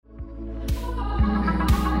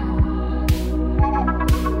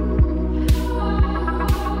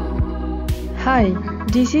Hi,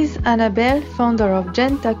 this is Annabelle, founder of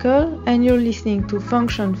Gentacle, and you're listening to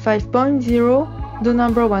Function 5.0, the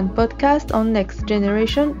number one podcast on next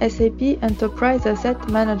generation SAP Enterprise Asset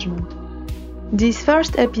Management. This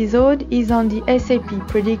first episode is on the SAP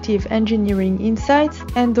Predictive Engineering Insights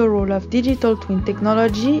and the role of digital twin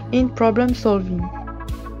technology in problem solving.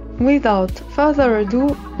 Without further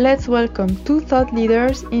ado, let's welcome two thought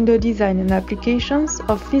leaders in the design and applications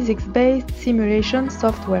of physics-based simulation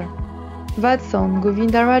software, Vadsan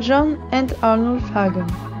Govindarajan and Arnulf Hagen.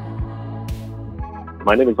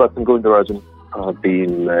 My name is Vadsan Govindarajan. I've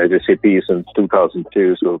been at SAP since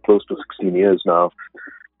 2002, so close to 16 years now.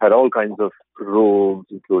 Had all kinds of roles,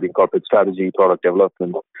 including corporate strategy, product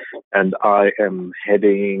development, and I am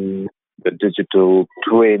heading the digital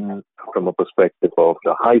twin from a perspective of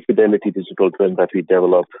the high-fidelity digital twin that we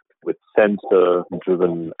develop with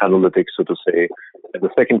sensor-driven analytics, so to say. And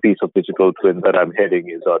the second piece of digital twin that I'm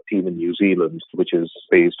heading is our team in New Zealand, which is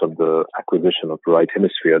based on the acquisition of Right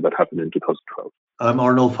Hemisphere that happened in 2012. I'm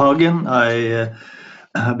Arnulf Hagen. I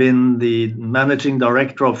have been the managing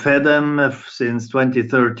director of FEDEM since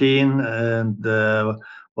 2013 and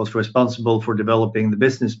was responsible for developing the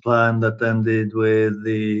business plan that ended with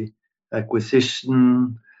the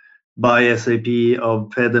acquisition by SAP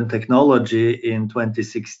of FEDEM technology in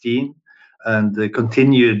 2016 and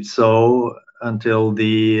continued so until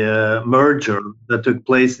the merger that took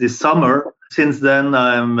place this summer. Since then,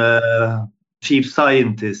 I'm chief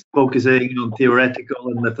scientist focusing on theoretical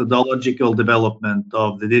and methodological development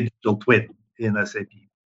of the digital twin in SAP,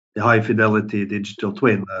 the high fidelity digital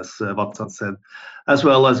twin, as Vadsan said, as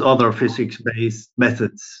well as other physics-based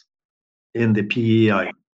methods in the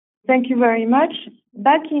PEI. Thank you very much.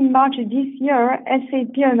 Back in March this year,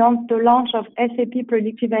 SAP announced the launch of SAP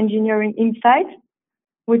Predictive Engineering Insights,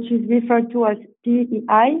 which is referred to as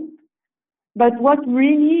PEI. But what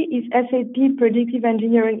really is SAP Predictive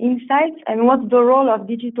Engineering Insights, and what's the role of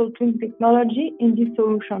digital twin technology in this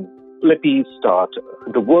solution? Let me start.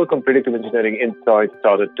 The work on Predictive Engineering Insights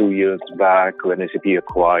started 2 years back when SAP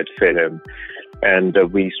acquired FEDEM. And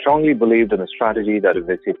we strongly believed in a strategy that if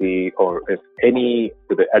SAP or if any,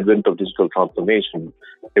 with the advent of digital transformation,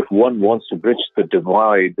 if one wants to bridge the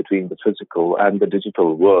divide between the physical and the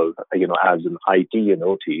digital world, as in IT and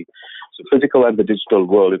OT, so physical and the digital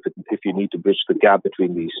world, if you need to bridge the gap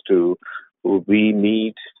between these two, we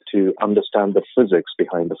need to understand the physics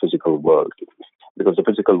behind the physical world, because the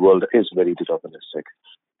physical world is very deterministic.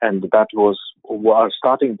 And that was our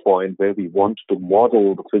starting point, where we want to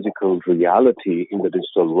model the physical reality in the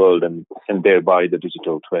digital world and thereby the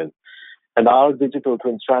digital twin. And our digital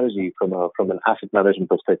twin strategy from an asset management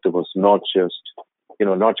perspective was not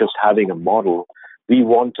just having a model. We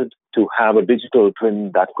wanted to have a digital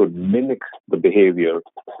twin that could mimic the behavior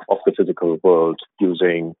of the physical world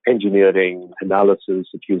using engineering, analysis,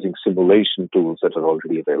 using simulation tools that are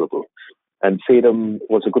already available. And FEDEM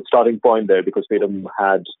was a good starting point there because FEDEM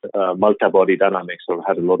had multi-body dynamics or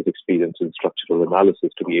had a lot of experience in structural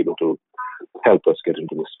analysis to be able to help us get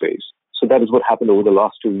into this space. So that is what happened over the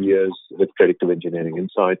last 2 years with Predictive Engineering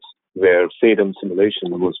Insights, where FEDEM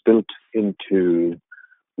simulation was built into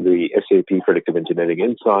the SAP Predictive Engineering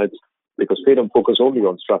Insights, because FEDEM focused only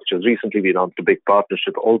on structures. Recently, we announced a big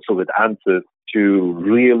partnership also with ANSYS to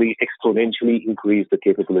really exponentially increase the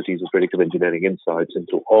capabilities of Predictive Engineering Insights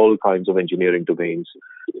into all kinds of engineering domains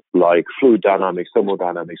like fluid dynamics,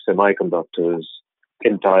 thermodynamics, semiconductors,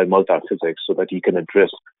 entire multi-physics, so that you can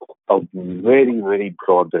address a very, very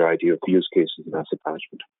broad variety of use cases in asset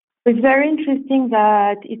management. It's very interesting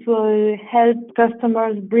that it will help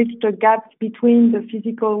customers bridge the gap between the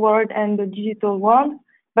physical world and the digital world.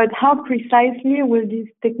 But how precisely will this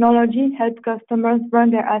technology help customers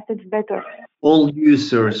run their assets better? All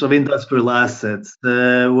users of industrial assets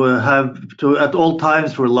will have to, at all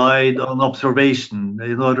times, rely on observation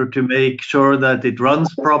in order to make sure that it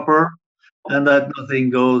runs proper and that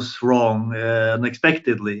nothing goes wrong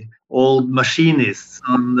unexpectedly. All machinists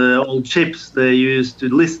on the old chips, they used to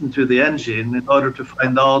listen to the engine in order to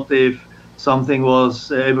find out if everything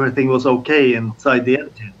was okay inside the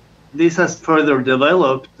engine. This has further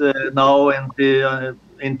developed now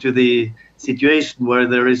into the situation where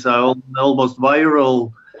there is an almost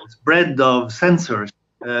viral spread of sensors,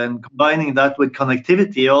 and combining that with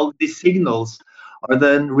connectivity, all these signals are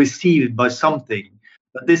then received by something.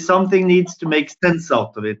 But this something needs to make sense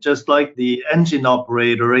out of it, just like the engine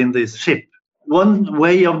operator in this ship. One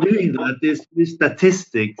way of doing that is with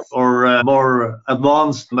statistics or more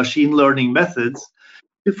advanced machine learning methods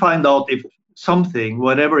to find out if something,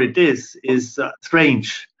 whatever it is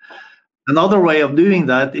strange. Another way of doing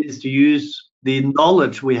that is to use the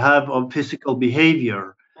knowledge we have of physical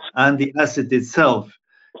behavior and the asset itself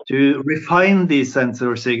to refine these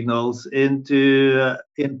sensor signals into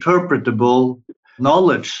interpretable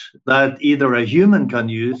knowledge that either a human can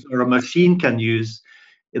use or a machine can use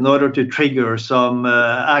in order to trigger some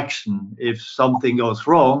action if something goes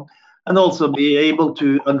wrong, and also be able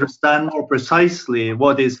to understand more precisely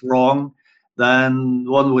what is wrong than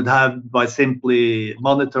one would have by simply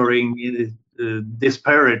monitoring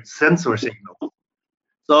disparate sensor signals.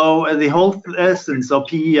 So the whole essence of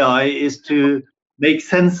PEI is to make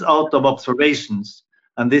sense out of observations.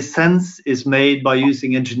 And this sense is made by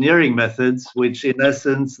using engineering methods, which in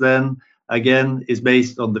essence then again is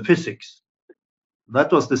based on the physics.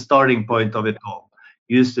 That was the starting point of it all.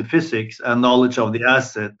 Use the physics and knowledge of the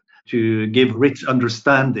asset to give rich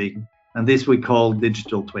understanding. And this we call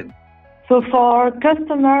digital twin. So for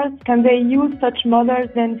customers, can they use such models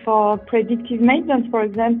then for predictive maintenance, for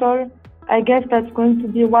example? I guess that's going to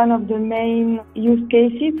be one of the main use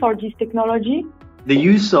cases for this technology. The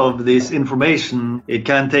use of this information, it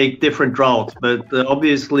can take different routes, but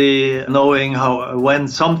obviously knowing when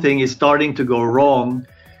something is starting to go wrong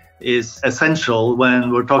is essential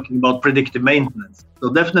when we're talking about predictive maintenance.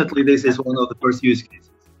 So definitely this is one of the first use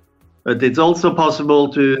cases. But it's also possible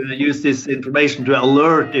to use this information to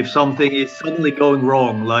alert if something is suddenly going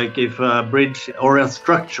wrong, like if a bridge or a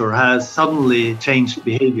structure has suddenly changed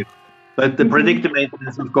behavior. But the predictive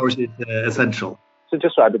maintenance, of course, is essential. So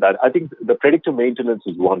just to add to that, I think the predictive maintenance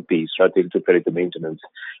is one piece, right, into predictive maintenance.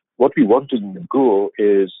 What we want to go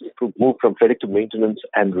is to move from predictive maintenance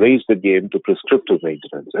and raise the game to prescriptive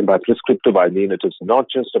maintenance. And by prescriptive, I mean it is not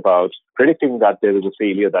just about predicting that there is a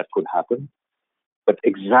failure that could happen, but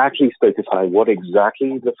exactly specify what exactly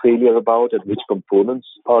is the failure about and which components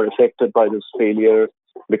are affected by this failure,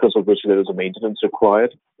 because of which there is a maintenance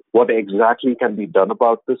required. What exactly can be done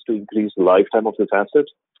about this to increase the lifetime of this asset?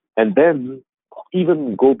 And then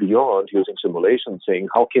even go beyond using simulation, saying,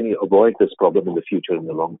 how can you avoid this problem in the future in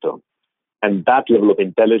the long term? And that level of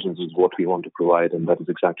intelligence is what we want to provide, and that is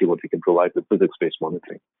exactly what we can provide with physics-based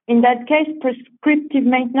monitoring. In that case, prescriptive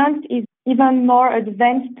maintenance is even more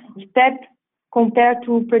advanced step compared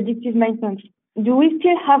to predictive maintenance. Do we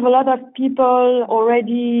still have a lot of people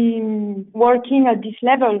already working at this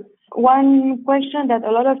level? One question that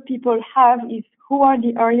a lot of people have is, who are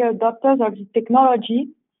the early adopters of this technology?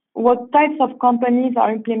 What types of companies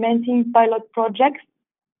are implementing pilot projects?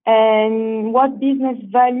 And what business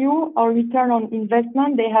value or return on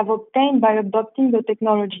investment they have obtained by adopting the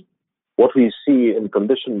technology? What we see in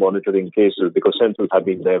condition monitoring cases, because sensors have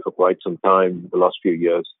been there for quite some time, the last few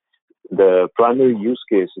years, the primary use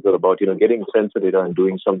cases are about getting sensor data and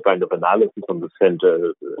doing some kind of analysis on the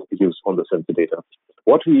sensor data.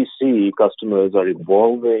 What we see, customers are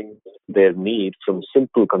evolving their need from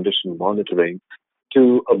simple condition monitoring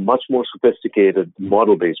to a much more sophisticated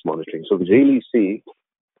model-based monitoring. So we really see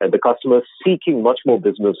the customers seeking much more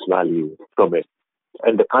business value from it,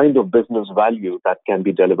 and the kind of business value that can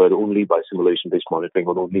be delivered only by simulation-based monitoring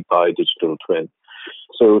or only by digital twin.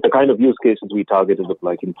 So the kind of use cases we target is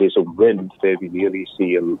like in case of wind, where we really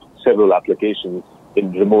see several applications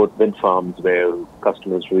in remote wind farms where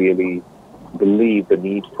customers really believe the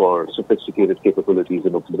need for sophisticated capabilities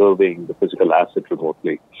in observing the physical asset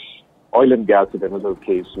remotely. Oil and gas is another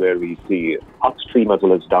case where we see upstream as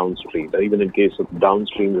well as downstream. And even in case of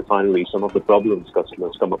downstream refinery, some of the problems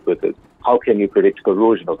customers come up with is, how can you predict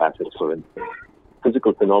corrosion of assets, for instance?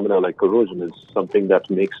 Physical phenomena like corrosion is something that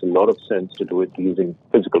makes a lot of sense to do it using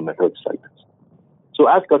physical methods like this. So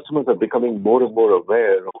as customers are becoming more and more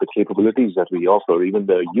aware of the capabilities that we offer, even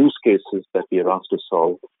the use cases that we are asked to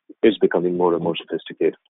solve is becoming more and more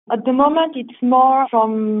sophisticated. At the moment, it's more,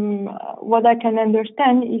 from what I can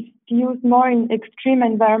understand, is used more in extreme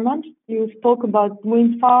environments. You spoke about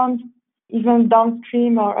wind farms, even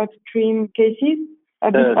downstream or upstream cases.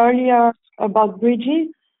 A bit earlier about bridges,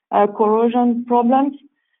 corrosion problems.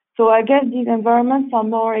 So I guess these environments are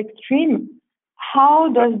more extreme.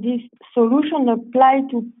 How does this solution apply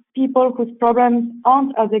to people whose problems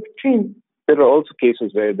aren't as extreme? There are also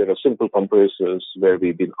cases where there are simple compressors where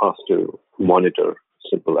we've been asked to monitor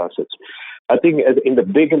simple assets. I think in the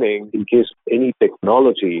beginning, in case of any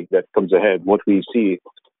technology that comes ahead, what we see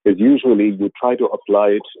is usually you try to apply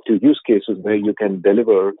it to use cases where you can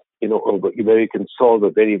deliver, where you can solve a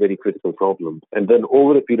very, very critical problem. And then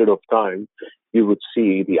over a period of time, you would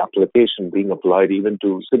see the application being applied even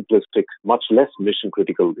to simplistic, much less mission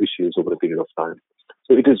critical issues over a period of time.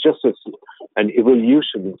 So it is just a an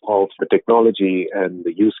evolution of the technology and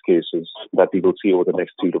the use cases that we will see over the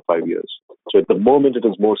next 3 to 5 years. So at the moment, it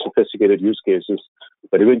is more sophisticated use cases,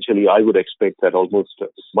 but eventually I would expect that almost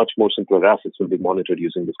much more simpler assets will be monitored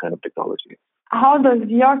using this kind of technology. How does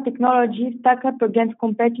your technology stack up against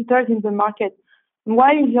competitors in the market?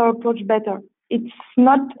 Why is your approach better?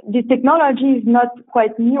 The technology is not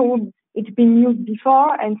quite new. It's been used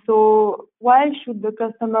before. And so why should the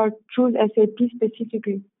customer choose SAP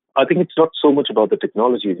specifically? I think it's not so much about the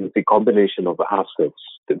technology, it's the combination of assets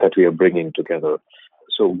that we are bringing together.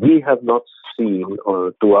 So we have not seen,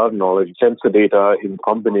 or to our knowledge, sensor data in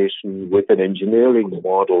combination with an engineering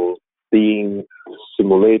model being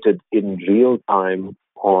simulated in real time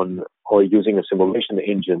or using a simulation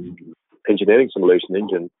engine, engineering simulation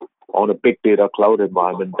engine on a big data cloud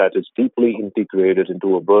environment that is deeply integrated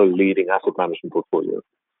into a world-leading asset management portfolio.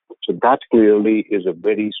 So that clearly is a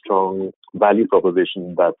very strong value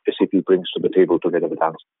proposition that SAP brings to the table together with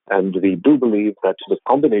Amazon. And we do believe that the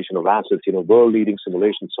combination of assets, world-leading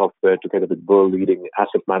simulation software together with world-leading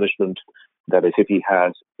asset management that SAP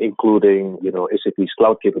has, including, SAP's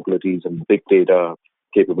cloud capabilities and big data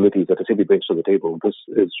capabilities that SAP brings to the table, this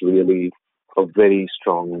is really a very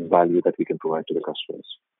strong value that we can provide to the customers.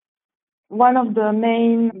 One of the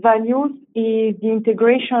main values is the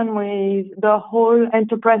integration with the whole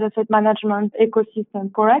enterprise asset management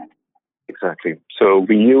ecosystem, correct? Exactly. So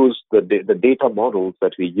we use the data models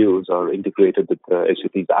that we use are integrated with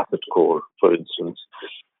SAP's Asset Core, for instance.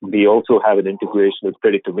 We also have an integration with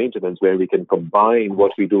predictive maintenance where we can combine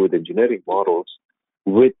what we do with engineering models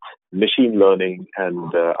with machine learning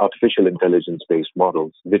and artificial intelligence-based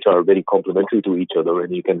models, which are very complementary to each other,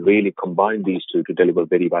 and you can really combine these two to deliver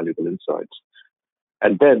very valuable insights.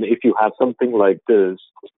 And then if you have something like this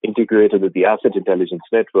integrated with the Asset Intelligence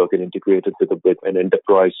Network and integrated with an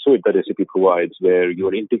enterprise suite that SAP provides, where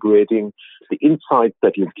you're integrating the insights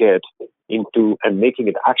that you get into and making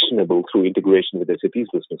it actionable through integration with SAP's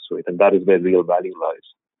business suite. And that is where real value lies,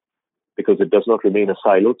 because it does not remain a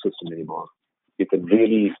siloed system anymore. You can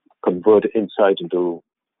really convert insight into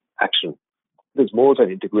action. There's more than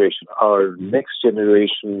integration. Our next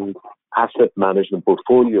generation asset management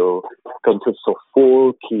portfolio consists of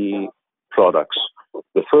 4 key products.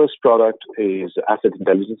 The first product is Asset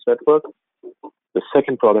Intelligence Network. The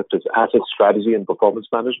second product is Asset Strategy and Performance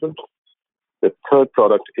Management. The third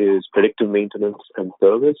product is Predictive Maintenance and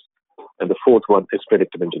Service. And the fourth one is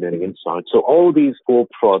Predictive Engineering Insight. So all these 4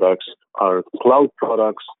 products are cloud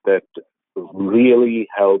products that really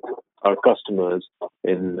help our customers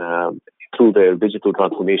through their digital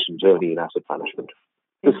transformation journey in asset management.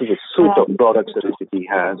 This is a suite of products that SAP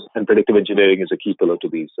has, and predictive engineering is a key pillar to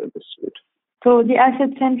this suite. So the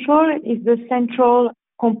Asset Central is the central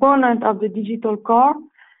component of the digital core,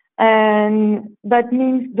 and that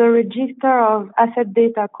means the register of asset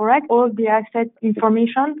data, correct? All the asset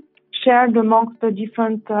information shared amongst the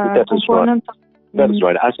different components. That is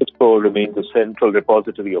right. Asset Core remains the central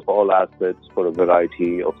repository of all assets for a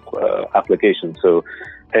variety of applications. So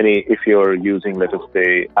if you're using, let us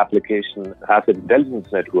say, Asset Intelligence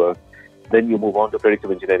Network, then you move on to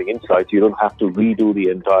Predictive Engineering Insights. You don't have to redo the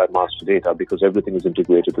entire master data because everything is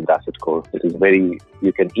integrated with Asset Core.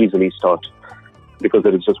 You can easily start because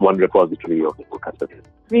there is just one repository of assets.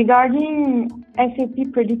 Regarding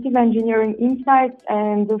SAP Predictive Engineering Insights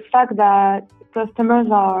and the fact that customers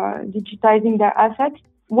are digitizing their assets,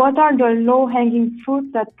 what are the low-hanging fruits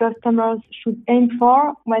that customers should aim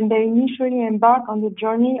for when they initially embark on the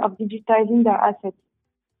journey of digitizing their assets?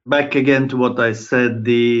 Back again to what I said,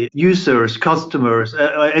 the users, customers,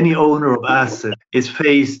 any owner of asset is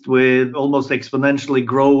faced with almost exponentially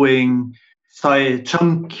growing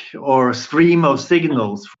chunk or stream of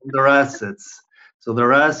signals from their assets. So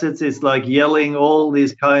their assets is like yelling all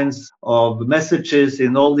these kinds of messages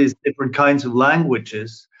in all these different kinds of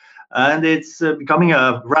languages. And it's becoming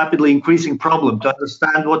a rapidly increasing problem to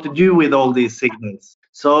understand what to do with all these signals.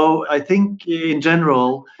 So I think in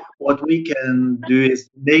general, what we can do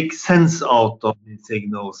is make sense out of these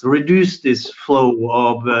signals, reduce this flow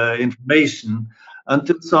of information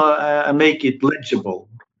and make it legible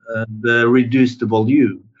and reduce the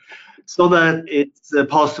volume so that it's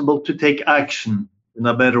possible to take action in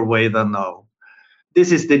a better way than now.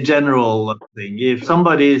 This is the general thing. If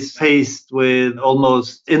somebody is faced with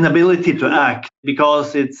almost inability to act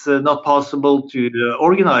because it's not possible to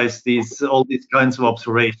organize all these kinds of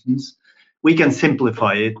observations, we can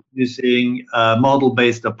simplify it using a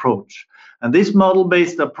model-based approach. And this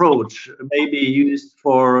model-based approach may be used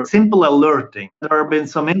for simple alerting. There have been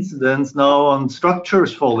some incidents now on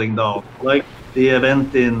structures falling down, like the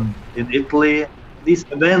event in Italy. These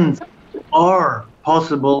events are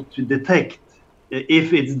possible to detect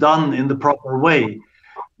if it's done in the proper way.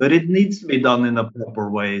 But it needs to be done in a proper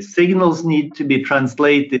way. Signals need to be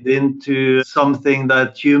translated into something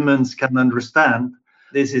that humans can understand.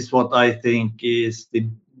 This is what I think is,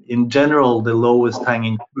 in general, the lowest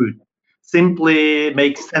hanging fruit. Simply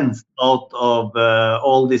make sense out of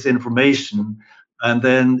all this information and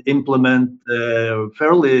then implement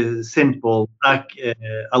fairly simple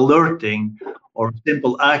alerting or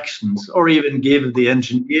simple actions, or even give the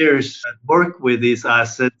engineers that work with these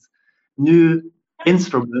assets new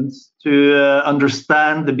instruments to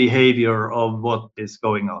understand the behavior of what is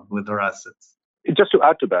going on with their assets. Just to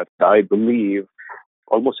add to that, I believe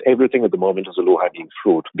almost everything at the moment is a low-hanging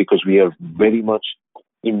fruit because we are very much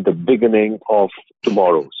in the beginning of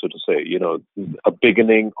tomorrow, so to say. A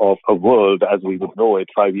beginning of a world as we would know it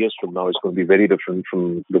 5 years from now is going to be very different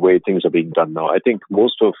from the way things are being done now. I think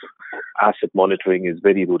most of asset monitoring is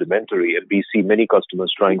very rudimentary, and we see many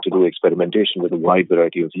customers trying to do experimentation with a wide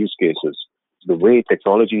variety of use cases. The way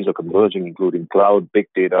technologies are converging, including cloud, big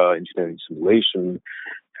data, engineering simulation,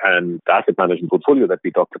 and the asset management portfolio that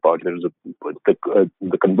we talked about, there is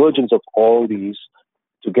the convergence of all these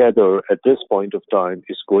together at this point of time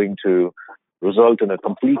is going to result in a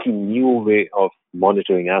completely new way of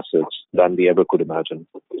monitoring assets than we ever could imagine.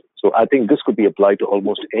 So I think this could be applied to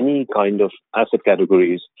almost any kind of asset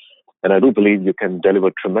categories, and I do believe you can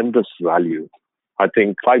deliver tremendous value. I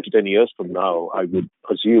think 5 to 10 years from now, I would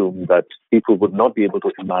assume that people would not be able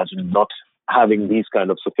to imagine not having these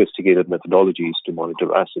kind of sophisticated methodologies to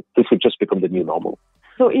monitor assets. This would just become the new normal.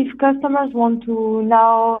 So if customers want to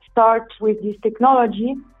now start with this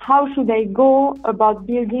technology, how should they go about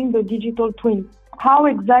building the digital twin? How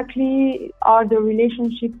exactly are the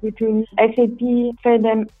relationships between SAP,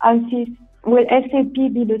 FEDEM, ANSYS? Will SAP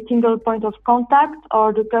be the single point of contact,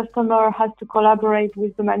 or the customer has to collaborate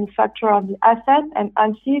with the manufacturer of the asset and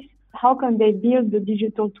ANSYS? How can they build the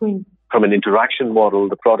digital twin? From an interaction model,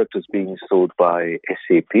 the product is being sold by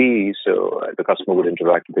SAP, so the customer would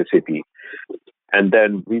interact with SAP. And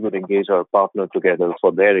then we would engage our partner together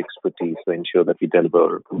for their expertise to ensure that we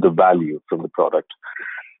deliver the value from the product.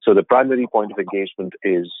 So the primary point of engagement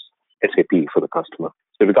is SAP for the customer.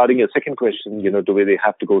 So regarding your second question, the way they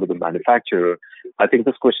have to go to the manufacturer, I think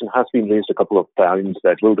this question has been raised a couple of times,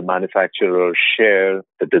 that will the manufacturer share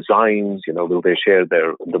the designs, will they share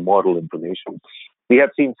the model information? We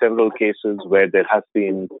have seen several cases where there has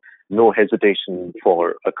been no hesitation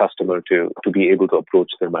for a customer to be able to approach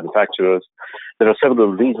their manufacturers. There are several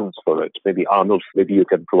reasons for it. Maybe Arnold, you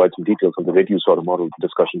can provide some details on the reduced order model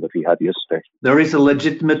discussion that we had yesterday. There is a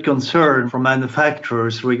legitimate concern from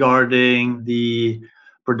manufacturers regarding the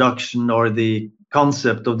production or the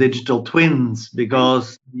concept of digital twins,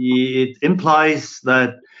 because it implies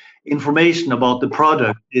that information about the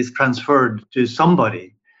product is transferred to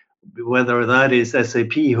somebody, whether that is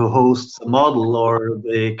SAP who hosts a model or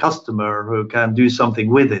the customer who can do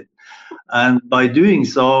something with it. And by doing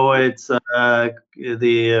so, it's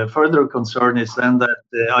the further concern is then that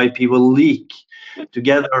the IP will leak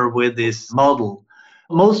together with this model.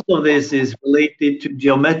 Most of this is related to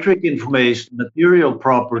geometric information, material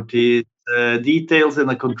properties, details in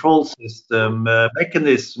the control system,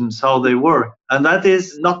 mechanisms, how they work. And that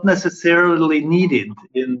is not necessarily needed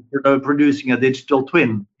in producing a digital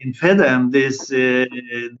twin. In FEDEM,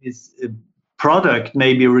 this product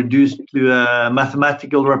may be reduced to a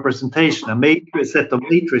mathematical representation, a set of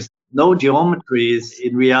matrices. No geometry is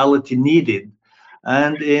in reality needed.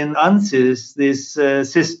 And in ANSYS, this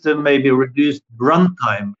system may be reduced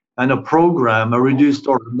runtime, and a program, a reduced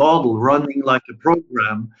order model running like a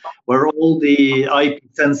program, where all the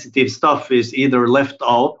IP-sensitive stuff is either left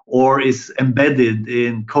out or is embedded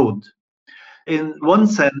in code. In one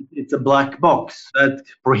sense, it's a black box that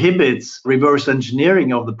prohibits reverse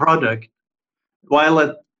engineering of the product, while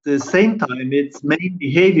at the same time, its main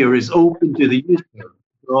behavior is open to the user.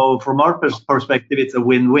 So from our perspective, it's a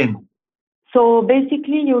win-win. So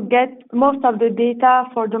basically, you get most of the data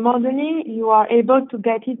for the modeling. You are able to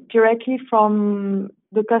get it directly from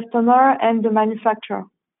the customer and the manufacturer,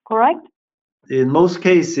 correct? In most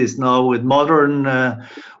cases now, with modern,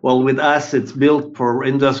 with assets built for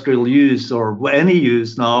industrial use or any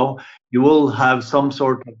use now, you will have some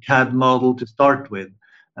sort of CAD model to start with.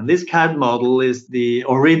 And this CAD model is the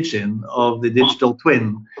origin of the digital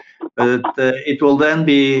twin. But it will then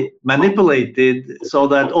be manipulated so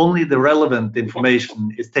that only the relevant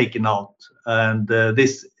information is taken out. And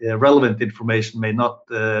this relevant information may not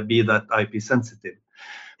be that IP sensitive.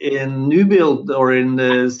 In new build or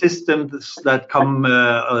in systems that come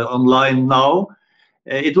online now,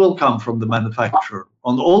 it will come from the manufacturer.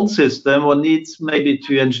 On old system, one needs maybe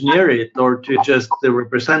to engineer it or to just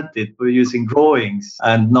represent it by using drawings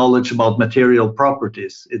and knowledge about material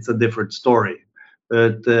properties. It's a different story.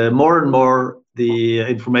 But more and more, the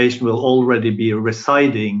information will already be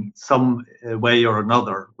residing some way or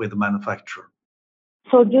another with the manufacturer.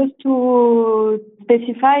 So just to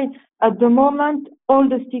specify, at the moment, all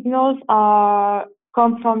the signals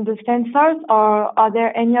come from the sensors, or are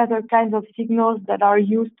there any other kinds of signals that are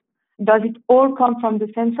used? Does it all come from the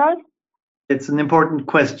sensors? It's an important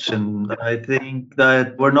question. I think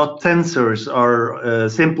that sensors are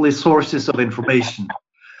simply sources of information.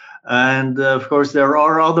 And of course, there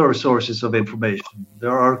are other sources of information.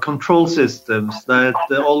 There are control systems that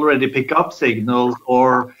already pick up signals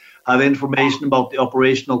or have information about the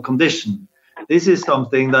operational condition. This is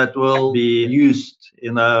something that will be used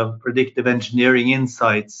in a predictive engineering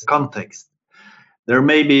insights context. There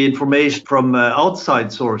may be information from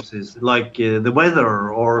outside sources like the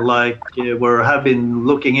weather, or like we have been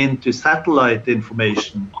looking into satellite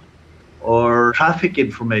information or traffic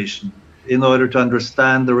information in order to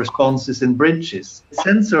understand the responses in bridges.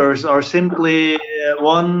 Sensors are simply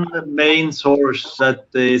one main source that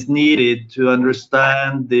is needed to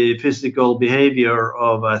understand the physical behavior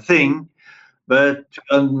of a thing, but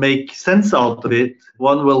to make sense out of it,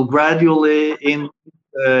 one will gradually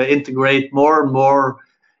integrate more and more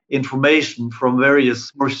information from various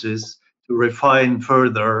sources to refine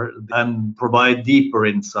further and provide deeper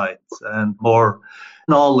insights and more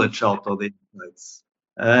knowledge out of the insights.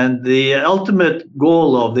 And the ultimate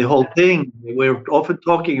goal of the whole thing, we're often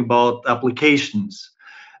talking about applications,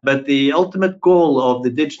 but the ultimate goal of the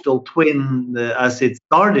digital twin as it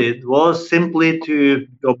started was simply to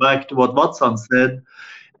go back to what Watson said,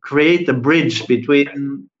 create a bridge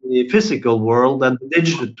between the physical world and the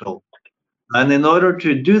digital. And in order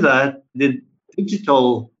to do that, the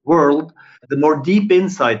digital world, the more deep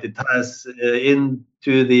insight it has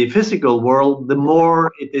into the physical world, the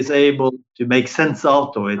more it is able to make sense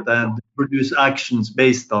out of it and produce actions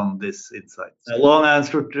based on this insight. A long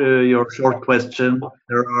answer to your short question.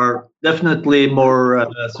 There are definitely more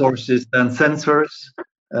sources than sensors,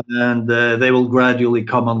 and they will gradually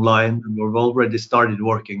come online, and we've already started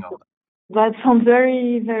working on it. That sounds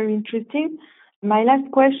very, very interesting. My last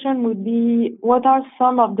question would be, what are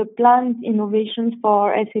some of the planned innovations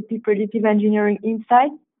for SAP Predictive Engineering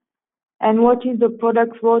Insights? And what is the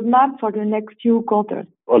product roadmap for the next few quarters?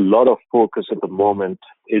 A lot of focus at the moment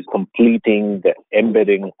is completing the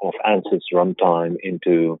embedding of ANSYS runtime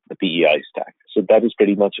into the PEI stack. So that is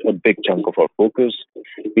pretty much a big chunk of our focus.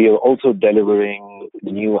 We are also delivering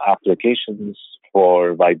new applications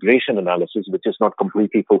for vibration analysis, which is not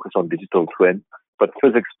completely focused on digital twin, but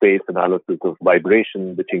physics-based analysis of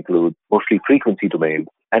vibration, which includes mostly frequency domain.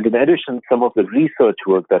 And in addition, some of the research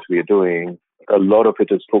work that we are doing, a lot of it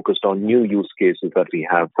is focused on new use cases that we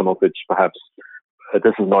have, some of which perhaps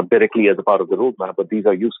this is not directly as a part of the roadmap, but these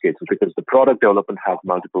are use cases because the product development has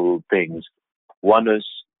multiple things. One is,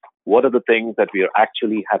 what are the things that we are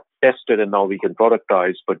actually have tested and now we can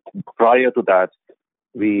productize? But prior to that,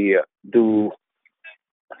 we do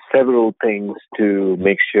several things to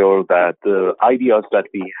make sure that the ideas that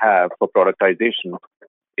we have for productization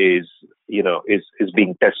is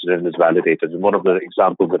being tested and is validated. And one of the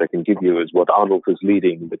examples that I can give you is what Arnulf is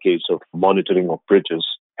leading in the case of monitoring of bridges.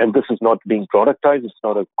 And this is not being productized. It's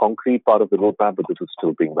not a concrete part of the roadmap, but this is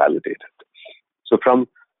still being validated. So from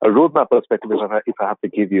a roadmap perspective, if I have to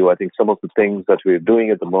give you, I think some of the things that we're doing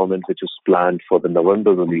at the moment, which is planned for the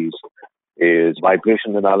November release, is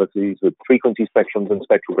vibration analyses with frequency spectrums and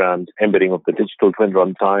spectrograms, embedding of the digital twin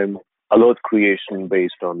runtime, alert creation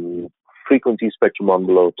based on frequency spectrum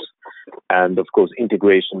envelopes, and of course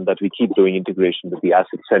integration that we keep doing integration with the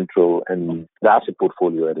Asset Central and the asset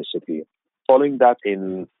portfolio at SAP. Following that,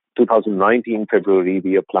 in 2019 February,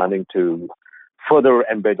 we are planning to further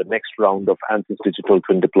embed the next round of ANSYS digital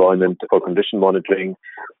twin deployment for condition monitoring.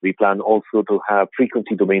 We plan also to have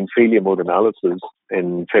frequency domain failure mode analysis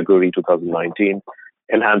in February 2019,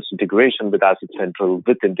 enhanced integration with Asset Central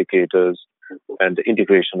with indicators, and the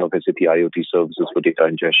integration of SAP IoT services for data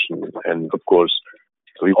ingestion. And of course,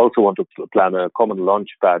 we also want to plan a common launch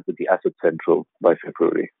pad with the Asset Central by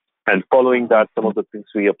February. And following that, some of the things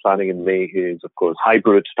we are planning in May is, of course,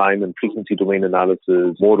 hybrid time and frequency domain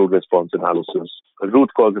analysis, modal response analysis,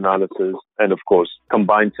 root cause analysis, and of course,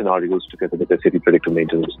 combined scenarios together with SAP Predictive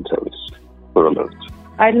Maintenance and Service for alerts.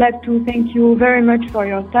 I'd like to thank you very much for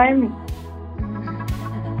your time.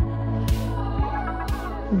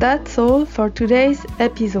 That's all for today's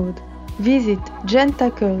episode. Visit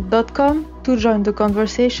gentacle.com to join the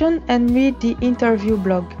conversation and read the interview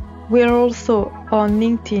blog. We're also on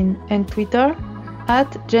LinkedIn and Twitter.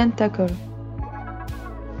 @Gentacle.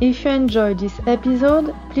 If you enjoyed this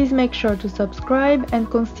episode, please make sure to subscribe and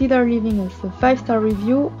consider leaving us a 5-star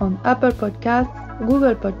review on Apple Podcasts,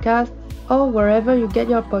 Google Podcasts, or wherever you get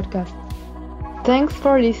your podcasts. Thanks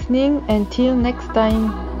for listening. Until next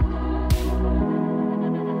time.